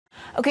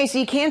Okay, so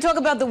you can't talk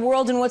about the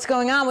world and what's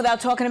going on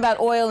without talking about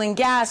oil and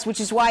gas, which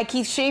is why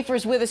Keith Schaefer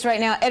is with us right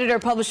now, editor,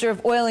 publisher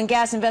of Oil and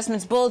Gas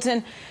Investments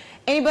Bulletin.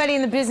 Anybody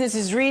in the business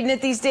is reading it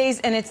these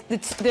days, and the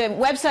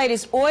website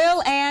is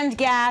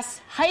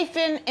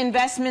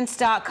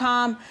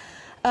oilandgas-investments.com.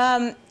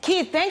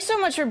 Keith, thanks so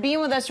much for being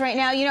with us right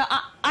now. You know,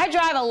 I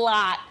drive a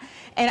lot,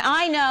 and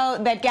I know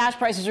that gas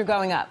prices are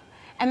going up.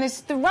 And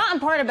the rotten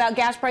part about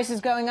gas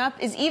prices going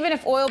up is even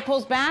if oil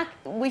pulls back,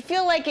 we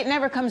feel like it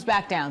never comes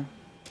back down.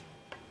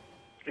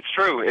 It's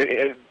true.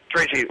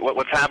 Tracy,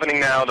 what's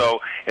happening now, though,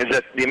 is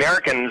that the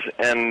Americans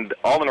and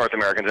all the North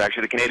Americans,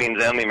 actually, the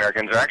Canadians and the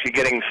Americans, are actually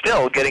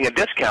still getting a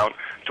discount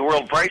to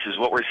world prices.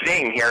 What we're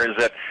seeing here is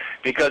that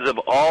because of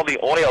all the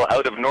oil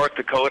out of North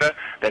Dakota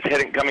that's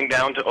coming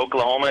down to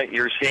Oklahoma,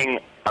 you're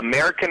seeing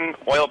American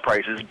oil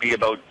prices be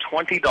about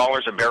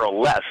 $20 a barrel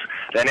less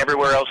than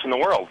everywhere else in the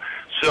world.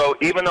 So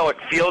even though it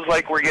feels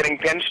like we're getting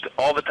pinched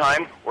all the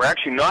time, we're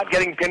actually not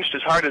getting pinched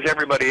as hard as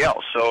everybody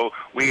else. So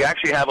we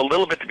actually have a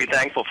little bit to be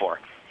thankful for.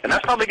 And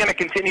that's probably going to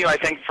continue, I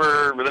think,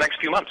 for the next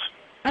few months.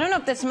 I don't know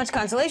if that's much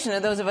consolation to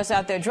those of us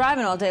out there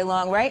driving all day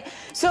long, right?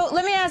 So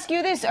let me ask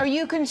you this. Are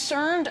you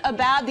concerned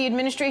about the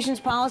administration's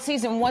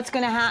policies and what's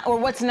going to or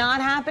what's not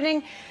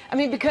happening? I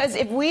mean, because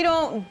if we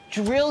don't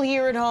drill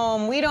here at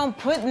home, we don't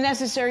put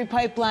necessary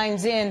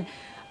pipelines in,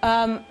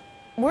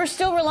 we're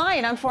still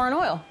relying on foreign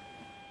oil.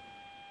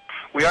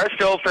 We are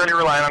still fairly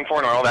reliant on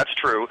foreign oil, that's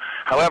true.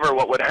 However,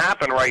 what would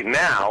happen right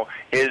now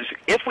is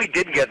if we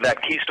did get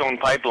that Keystone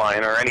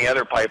pipeline or any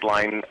other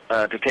pipeline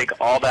to take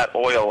all that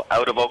oil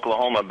out of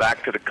Oklahoma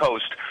back to the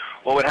coast,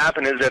 what would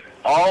happen is that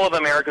all of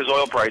America's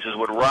oil prices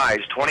would rise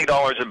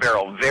 $20 a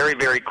barrel very,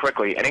 very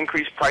quickly and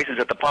increase prices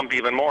at the pump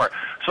even more.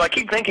 So I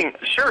keep thinking,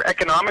 sure,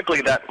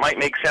 economically that might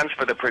make sense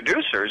for the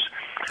producers,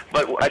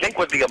 but I think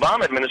what the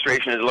Obama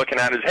administration is looking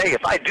at is, hey,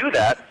 if I do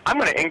that, I'm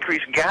going to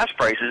increase gas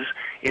prices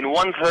in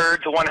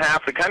 1/3 to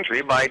 1/2 the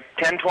country by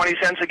 10, 20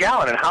 cents a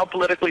gallon. And how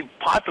politically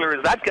popular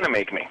is that going to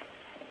make me?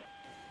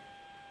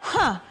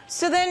 Huh.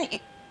 So then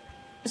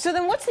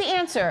what's the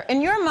answer?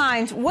 In your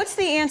mind, what's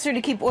the answer to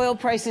keep oil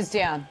prices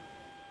down?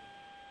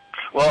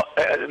 Well,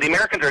 the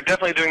Americans are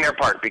definitely doing their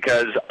part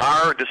because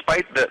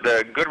despite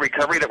the good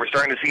recovery that we're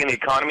starting to see in the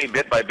economy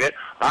bit by bit,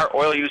 our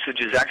oil usage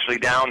is actually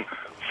down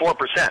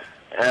 4%.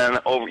 And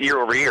year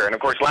over year. And,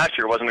 of course, last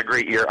year wasn't a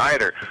great year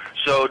either.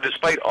 So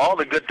despite all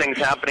the good things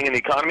happening in the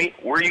economy,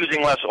 we're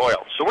using less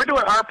oil. So we're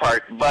doing our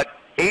part, but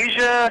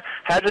Asia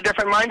has a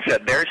different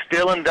mindset. They're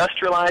still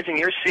industrializing.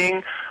 You're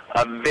seeing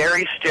a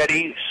very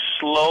steady,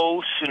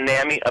 slow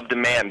tsunami of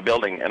demand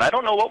building. And I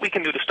don't know what we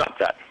can do to stop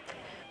that.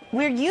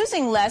 We're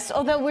using less,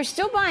 although we're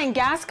still buying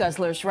gas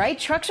guzzlers, right?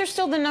 Trucks are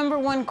still the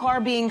 #1 car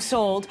being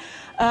sold.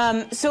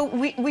 So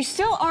we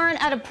still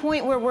aren't at a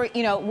point where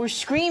we're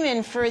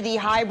screaming for the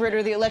hybrid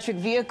or the electric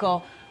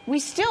vehicle. We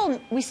still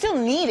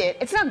need it.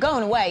 It's not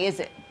going away, is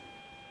it?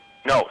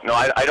 No,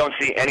 I don't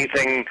see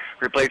anything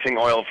replacing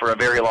oil for a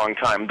very long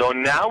time. Though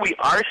now we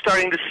are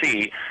starting to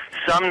see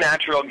some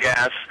natural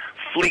gas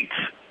fleets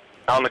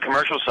on the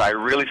commercial side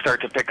really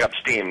start to pick up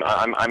steam.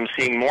 I'm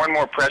seeing more and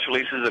more press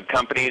releases of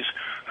companies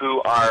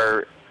who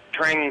are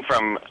turning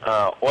from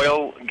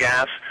oil,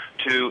 gas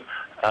to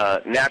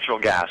natural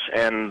gas,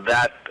 and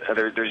that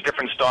there's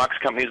different stocks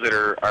companies that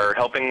are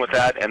helping with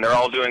that, and they're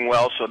all doing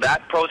well. So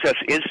that process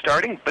is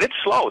starting, but it's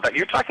slow. That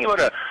you're talking about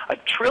a $1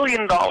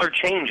 trillion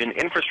change in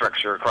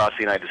infrastructure across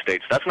the United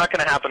States. That's not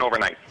going to happen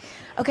overnight.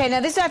 Okay,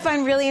 now this I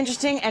find really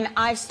interesting, and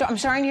I'm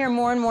starting to hear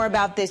more and more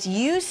about this.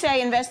 You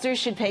say investors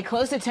should pay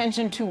close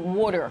attention to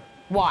water.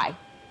 Why?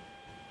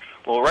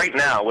 Well, right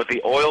now, with the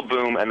oil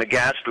boom and the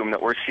gas boom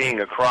that we're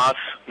seeing across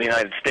the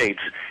United States,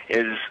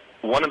 is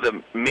one of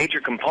the major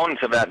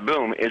components of that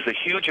boom is the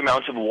huge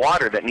amounts of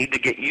water that need to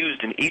get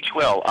used in each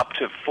well, up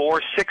to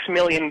 6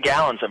 million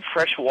gallons of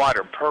fresh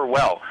water per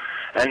well.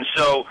 And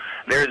so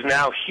there's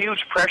now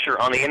huge pressure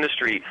on the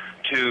industry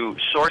to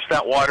source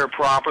that water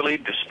properly,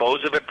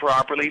 dispose of it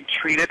properly,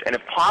 treat it, and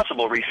if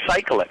possible,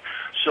 recycle it.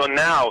 So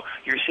now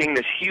you're seeing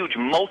this huge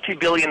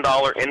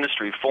multi-billion-dollar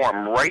industry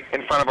form right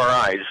in front of our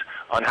eyes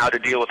on how to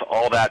deal with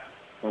all that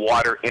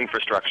water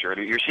infrastructure.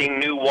 You're seeing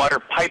new water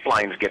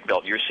pipelines get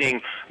built. You're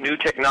seeing new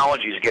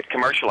technologies get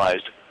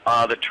commercialized.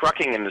 The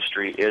trucking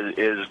industry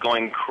is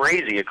going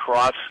crazy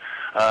across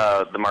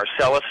the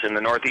Marcellus in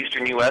the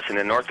northeastern U.S. and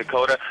in North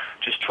Dakota,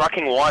 just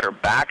trucking water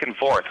back and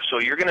forth. So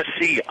you're going to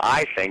see,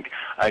 I think,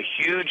 a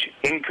huge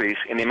increase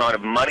in the amount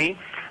of money,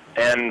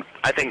 and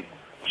I think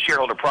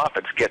shareholder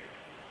profits get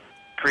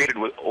created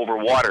over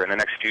water in the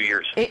next few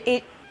years.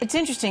 It's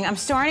interesting.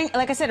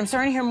 Like I said, I'm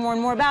starting to hear more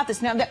and more about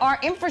this. Now, our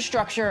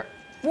infrastructure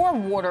for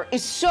water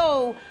is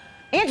so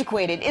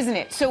antiquated, isn't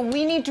it? So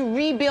we need to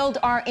rebuild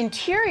our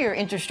interior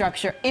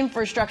infrastructure,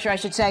 I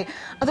should say.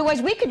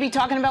 Otherwise, we could be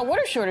talking about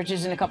water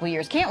shortages in a couple of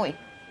years, can't we?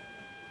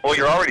 Well,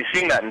 you're already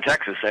seeing that in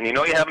Texas, and you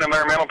know you have an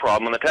environmental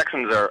problem, and the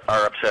Texans are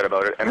upset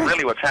about it. And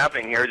really what's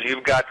happening here is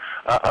you've got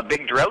a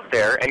big drought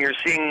there, and you're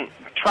seeing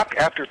truck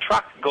after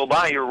truck go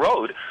by your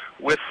road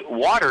with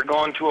water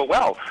going to a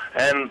well.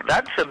 And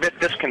that's a bit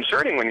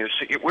disconcerting when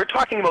we're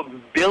talking about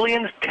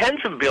billions, tens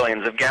of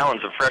billions of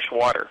gallons of fresh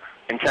water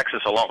in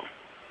Texas alone.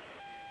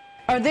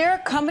 Are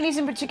there companies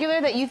in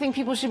particular that you think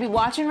people should be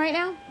watching right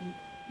now?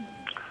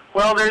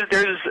 Well,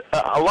 there's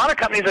a lot of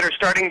companies that are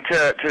starting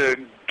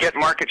to get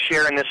market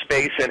share in this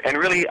space, and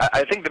really,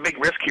 I think the big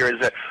risk here is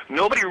that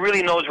nobody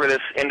really knows where this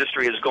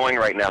industry is going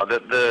right now.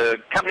 The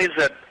companies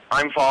that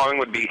I'm following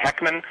would be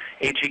Heckman,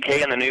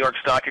 HEK, and the New York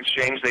Stock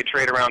Exchange. They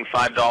trade around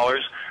 $5.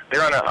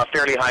 They're on a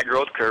fairly high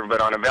growth curve, but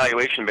on a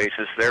valuation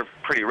basis, they're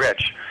pretty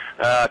rich.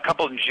 A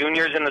couple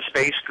juniors in the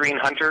space, Green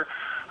Hunter,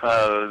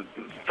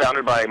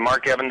 founded by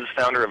Mark Evans,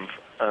 founder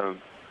of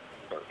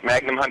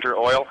Magnum Hunter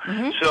Oil.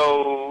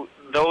 So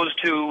those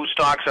two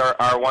stocks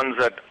are ones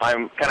that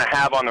I'm kind of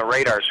have on the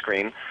radar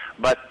screen.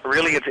 But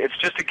really, it's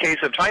just a case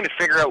of trying to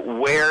figure out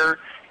where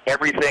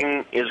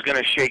everything is going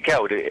to shake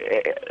out.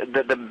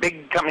 The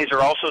big companies are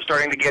also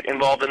starting to get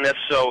involved in this,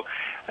 so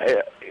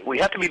we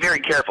have to be very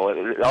careful.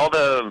 All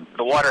the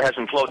water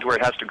hasn't flowed to where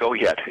it has to go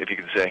yet, if you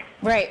could say.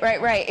 Right.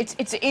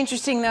 It's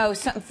interesting, though,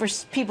 something for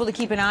people to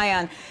keep an eye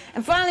on.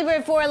 And finally,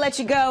 before I let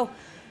you go,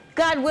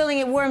 God willing,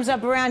 it warms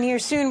up around here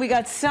soon. We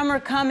got summer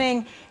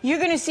coming. You're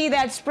going to see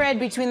that spread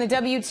between the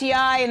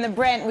WTI and the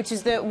Brent, which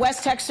is the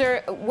West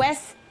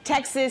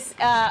Texas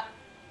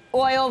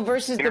oil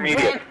versus the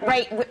Brent,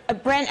 right?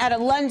 Brent out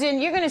of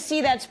London. You're going to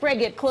see that spread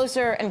get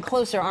closer and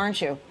closer,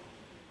 aren't you?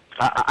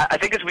 I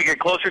think as we get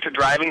closer to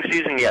driving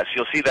season, yes,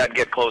 you'll see that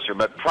get closer,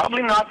 but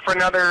probably not for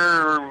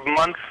another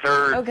month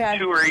or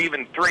 2 or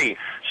even 3.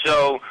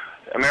 So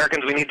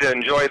Americans, we need to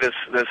enjoy this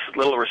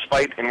little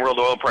respite in world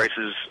oil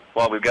prices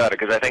while we've got it,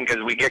 because I think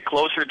as we get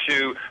closer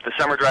to the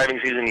summer driving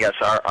season, yes,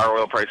 our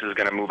oil price is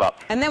going to move up.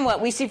 And then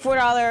what? We see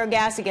 $4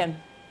 gas again.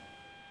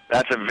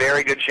 That's a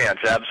very good chance,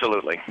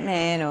 absolutely.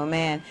 Man, oh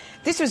man.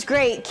 This was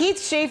great.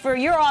 Keith Schaefer,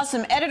 you're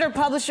awesome.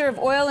 Editor-publisher of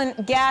Oil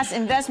and Gas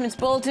Investments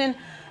Bulletin.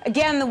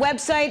 Again, the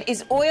website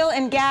is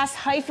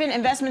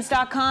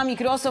oilandgas-investments.com. You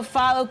could also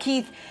follow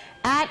Keith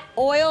at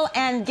Oil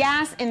and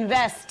Gas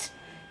Invest.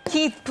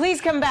 Keith,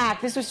 please come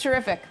back. This was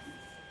terrific.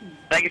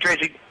 Thank you,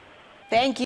 Tracy. Thank you.